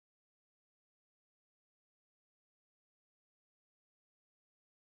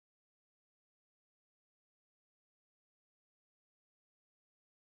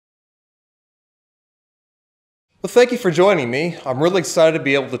Well, thank you for joining me. I'm really excited to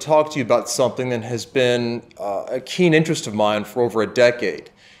be able to talk to you about something that has been a keen interest of mine for over a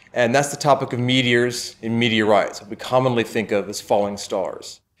decade, and that's the topic of meteors and meteorites, what we commonly think of as falling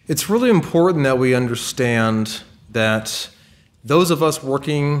stars. It's really important that we understand that those of us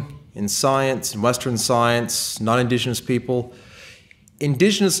working in science, in Western science, non-Indigenous people,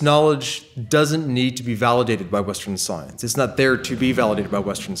 Indigenous knowledge doesn't need to be validated by Western science. It's not there to be validated by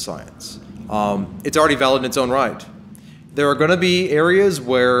Western science. It's already valid in its own right. There are going to be areas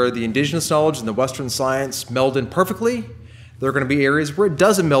where the Indigenous knowledge and the Western science meld in perfectly. There are going to be areas where it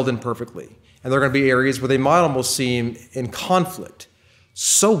doesn't meld in perfectly. And there are going to be areas where they might almost seem in conflict.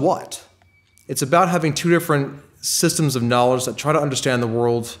 So what? It's about having two different systems of knowledge that try to understand the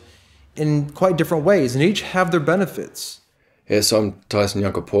world in quite different ways, and each have their benefits. Yes, I'm Tyson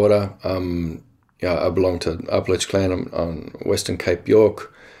Yunkaporta. I belong to Upledge clan on Western Cape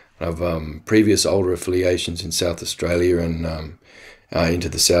York. I've previous older affiliations in South Australia and into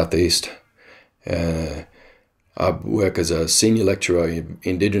the southeast. I work as a senior lecturer in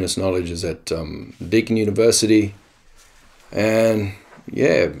Indigenous Knowledges at Deakin University. And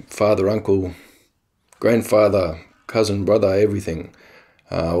yeah, father, uncle, grandfather, cousin, brother, everything.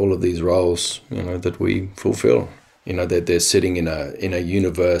 All of these roles, that we fulfill. That they're sitting in a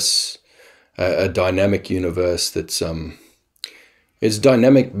universe, a dynamic universe that's it's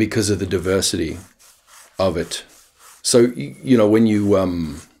dynamic because of the diversity of it. So when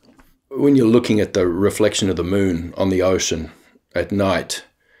you're looking at the reflection of the moon on the ocean at night,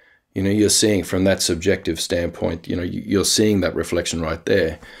 you're seeing from that subjective standpoint, you're seeing that reflection right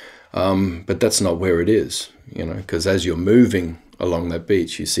there. But that's not where it is, because as you're moving along that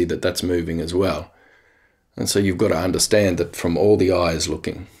beach, you see that that's moving as well. And so you've got to understand that from all the eyes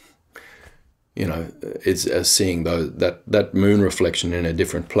looking, it's seeing that moon reflection in a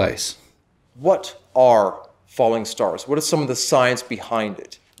different place. What are falling stars? What is some of the science behind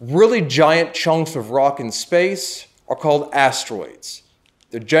it? Really giant chunks of rock in space are called asteroids.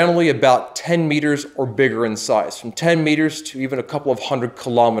 They're generally about 10 meters or bigger in size, from 10 meters to even a couple of 100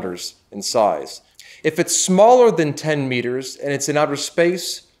 kilometers in size. If it's smaller than 10 meters and it's in outer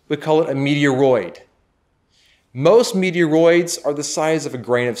space, we call it a meteoroid. Most meteoroids are the size of a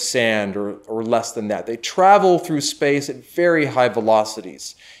grain of sand or less than that. They travel through space at very high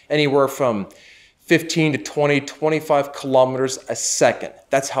velocities, anywhere from 15 to 20, 25 kilometers a second.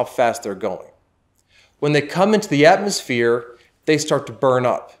 That's how fast they're going. When they come into the atmosphere, they start to burn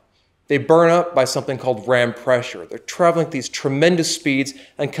up. They burn up by something called ram pressure. They're traveling at these tremendous speeds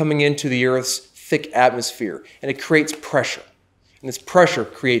and coming into the Earth's thick atmosphere, and it creates pressure. And this pressure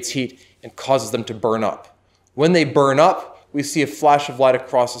creates heat and causes them to burn up. When they burn up, we see a flash of light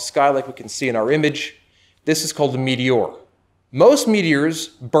across the sky like we can see in our image. This is called a meteor. Most meteors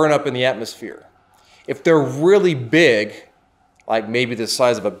burn up in the atmosphere. If they're really big, like maybe the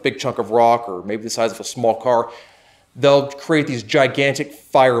size of a big chunk of rock or maybe the size of a small car, they'll create these gigantic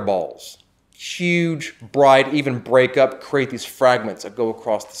fireballs. Huge, bright, even break up, create these fragments that go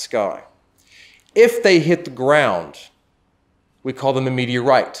across the sky. If they hit the ground, we call them a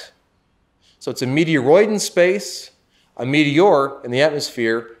meteorite. So it's a meteoroid in space, a meteor in the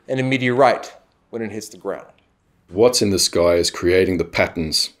atmosphere, and a meteorite when it hits the ground. What's in the sky is creating the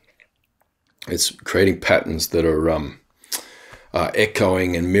patterns. It's creating patterns that are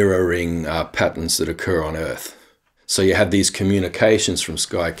echoing and mirroring patterns that occur on Earth. So you have these communications from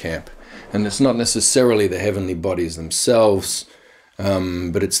sky camp, and it's not necessarily the heavenly bodies themselves,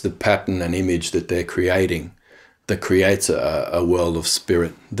 but it's the pattern and image that they're creating that creates a world of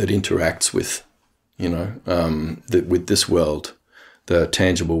spirit that interacts with, with this world, the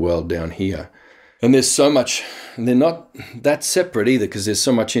tangible world down here. And there's so much, and they're not that separate either because there's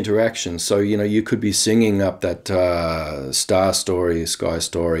so much interaction. So, you could be singing up that star story, sky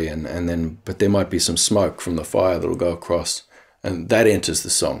story, but there might be some smoke from the fire that'll go across, and that enters the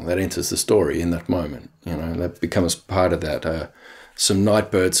song, that enters the story in that moment. That becomes part of that. Some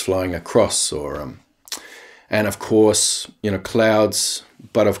night birds flying across, or and of course, clouds,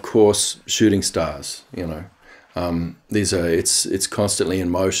 but of course, shooting stars, it's constantly in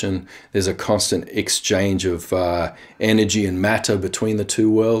motion. There's a constant exchange of energy and matter between the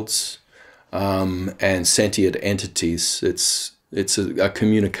two worlds, and sentient entities. It's a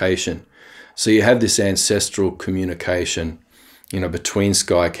communication. So you have this ancestral communication, between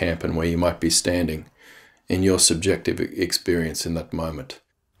sky camp and where you might be standing in your subjective experience in that moment.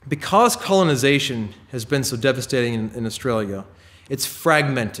 Because colonization has been so devastating in Australia, it's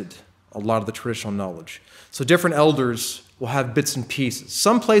fragmented a lot of the traditional knowledge. So different elders will have bits and pieces.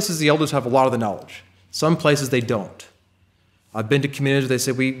 Some places the elders have a lot of the knowledge. Some places they don't. I've been to communities where they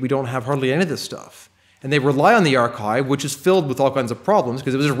say we don't have hardly any of this stuff. And they rely on the archive, which is filled with all kinds of problems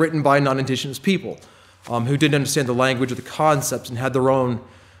because it was written by non-Indigenous people who didn't understand the language or the concepts and had their own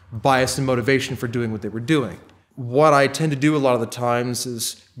bias and motivation for doing what they were doing. What I tend to do a lot of the times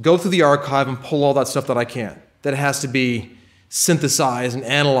is go through the archive and pull all that stuff that I can. That has to be synthesized and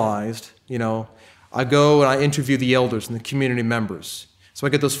analyzed. I go and I interview the elders and the community members. So I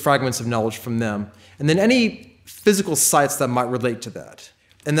get those fragments of knowledge from them. And then any physical sites that might relate to that.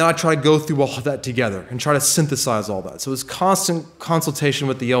 And then I try to go through all of that together and try to synthesize all that. So it's constant consultation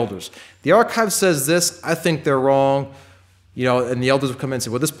with the elders. The archive says this, I think they're wrong. And the elders will come in and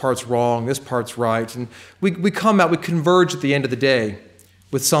say, well, this part's wrong, this part's right. And we converge at the end of the day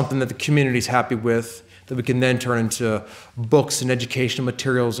with something that the community's happy with, that we can then turn into books and educational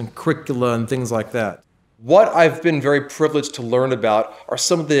materials and curricula and things like that. What I've been very privileged to learn about are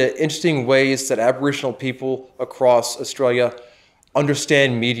some of the interesting ways that Aboriginal people across Australia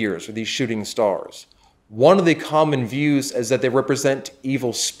understand meteors or these shooting stars. One of the common views is that they represent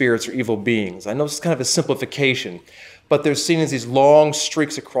evil spirits or evil beings. I know this is kind of a simplification, but they're seen as these long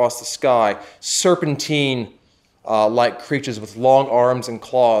streaks across the sky, serpentine-like creatures with long arms and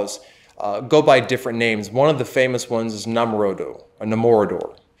claws, go by different names. One of the famous ones is Namorodo, or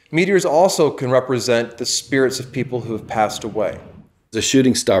Namorador. Meteors also can represent the spirits of people who have passed away. The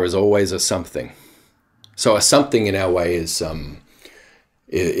shooting star is always a something. So a something in our way is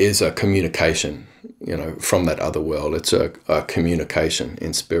a communication, from that other world. It's a communication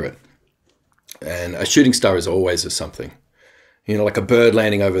in spirit. And a shooting star is always a something. Like a bird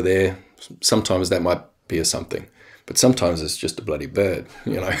landing over there, sometimes that might be a something. But sometimes it's just a bloody bird,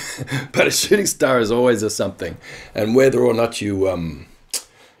 But a shooting star is always a something. And whether or not you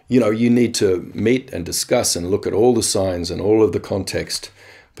need to meet and discuss and look at all the signs and all of the context,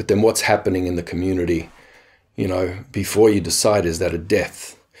 but then what's happening in the community, before you decide, is that a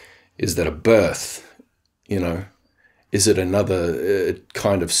death? Is that a birth? Is it another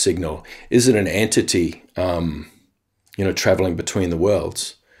kind of signal? Is it an entity, traveling between the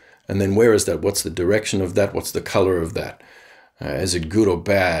worlds? And then where is that? What's the direction of that? What's the color of that? Is it good or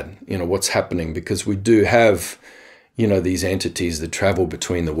bad? What's happening? Because we do have, these entities that travel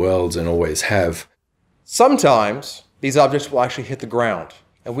between the worlds and always have. Sometimes these objects will actually hit the ground.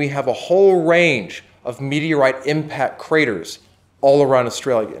 And we have a whole range of meteorite impact craters all around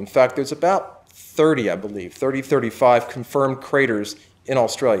Australia. In fact, there's about 30, I believe, 35 confirmed craters in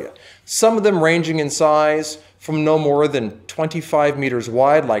Australia. Some of them ranging in size from no more than 25 meters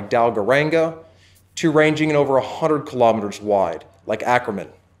wide, like Dalgaranga, to ranging in over 100 kilometers wide, like Ackerman.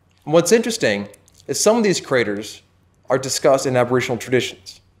 And what's interesting is some of these craters are discussed in Aboriginal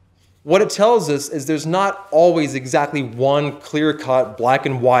traditions. What it tells us is there's not always exactly one clear-cut, black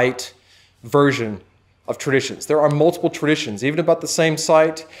and white version of traditions. There are multiple traditions, even about the same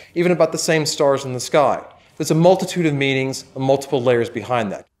site, even about the same stars in the sky. There's a multitude of meanings and multiple layers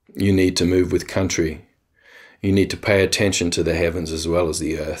behind that. You need to move with country. You need to pay attention to the heavens as well as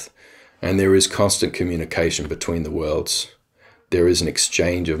the earth. And there is constant communication between the worlds. There is an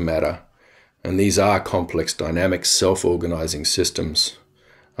exchange of matter. And these are complex, dynamic, self-organizing systems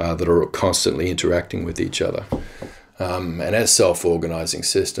that are constantly interacting with each other. And as self-organizing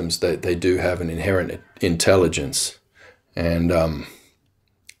systems, they do have an inherent intelligence. And,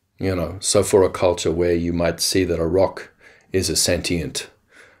 so for a culture where you might see that a rock is a sentient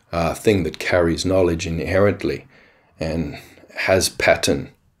thing that carries knowledge inherently and has pattern,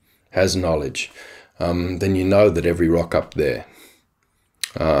 has knowledge, then you know that every rock up there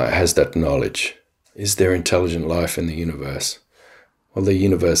has that knowledge. Is there intelligent life in the universe? Well, the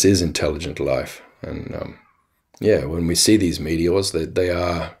universe is intelligent life. And when we see these meteors, they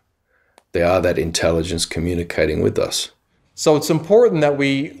are that intelligence communicating with us. So it's important that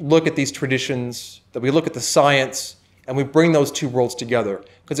we look at these traditions, that we look at the science, and we bring those two worlds together.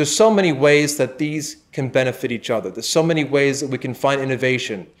 Because there's so many ways that these can benefit each other. There's so many ways that we can find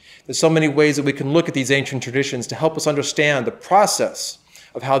innovation. There's so many ways that we can look at these ancient traditions to help us understand the process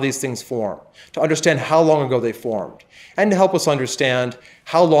of how these things form, to understand how long ago they formed, and to help us understand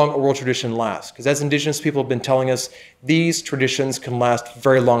how long a oral tradition lasts. Because as Indigenous people have been telling us, these traditions can last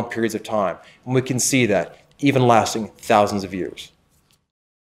very long periods of time. And we can see that, even lasting thousands of years.